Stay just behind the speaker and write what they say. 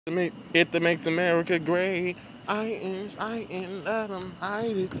It that makes America great. I ain't let 'em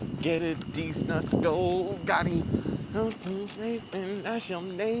hide it. Get it, these nuts go. Got him. And that's your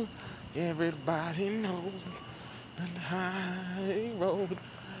name. Everybody knows. The high road.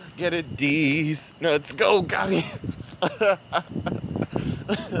 Get it, these nuts go. Got him.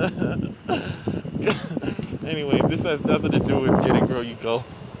 Anyway, this has nothing to do with Get It Girl You Go.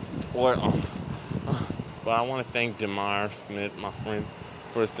 Or but I want to thank Demar Smith, my friend,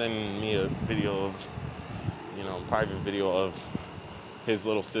 for sending me a video of, private video of his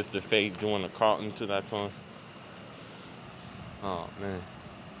little sister Faith doing a Carlton to that song. Oh man,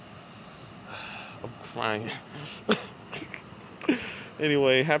 I'm crying.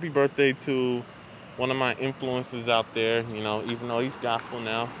 Anyway, happy birthday to one of my influences out there. Even though he's gospel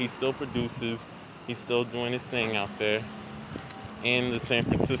now, he still produces. He's still doing his thing out there in the San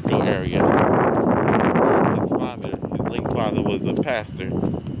Francisco area. His late father was a pastor.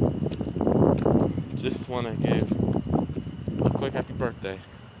 Just want to give a quick happy birthday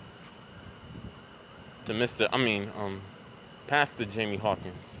to Pastor Jamie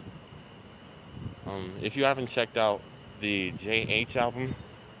Hawkins. If you haven't checked out the JH album,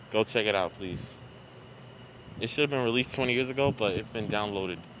 go check it out, please. It should have been released 20 years ago, but it's been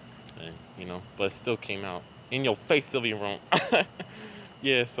downloaded, but it still came out. In your face, Sylvia Rome.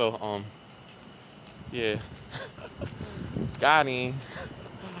 Yeah, so, yeah. Got him.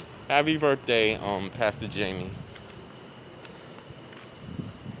 Happy birthday, Pastor Jamie.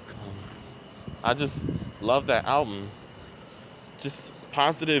 I just love that album. Just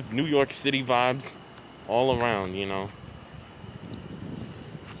positive New York City vibes all around, And,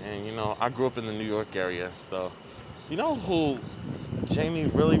 I grew up in the New York area, so. You know who Jamie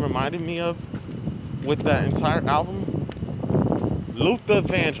really reminded me of with that entire album? Luther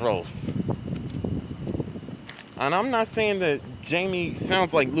Vandross. And I'm not saying that Jamie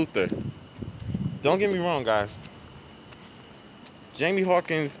sounds like Luther. Don't get me wrong, guys. Jamie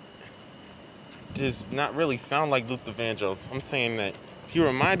Hawkins does not really sound like Luther Vandross. I'm saying that he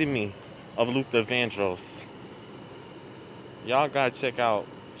reminded me of Luther Vandross. Y'all gotta check out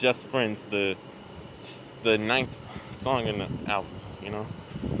Just Friends, the 9th song in the album,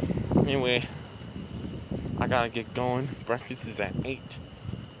 Anyway, I gotta get going. Breakfast is at 8.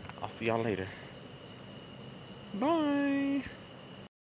 I'll see y'all later. Bye.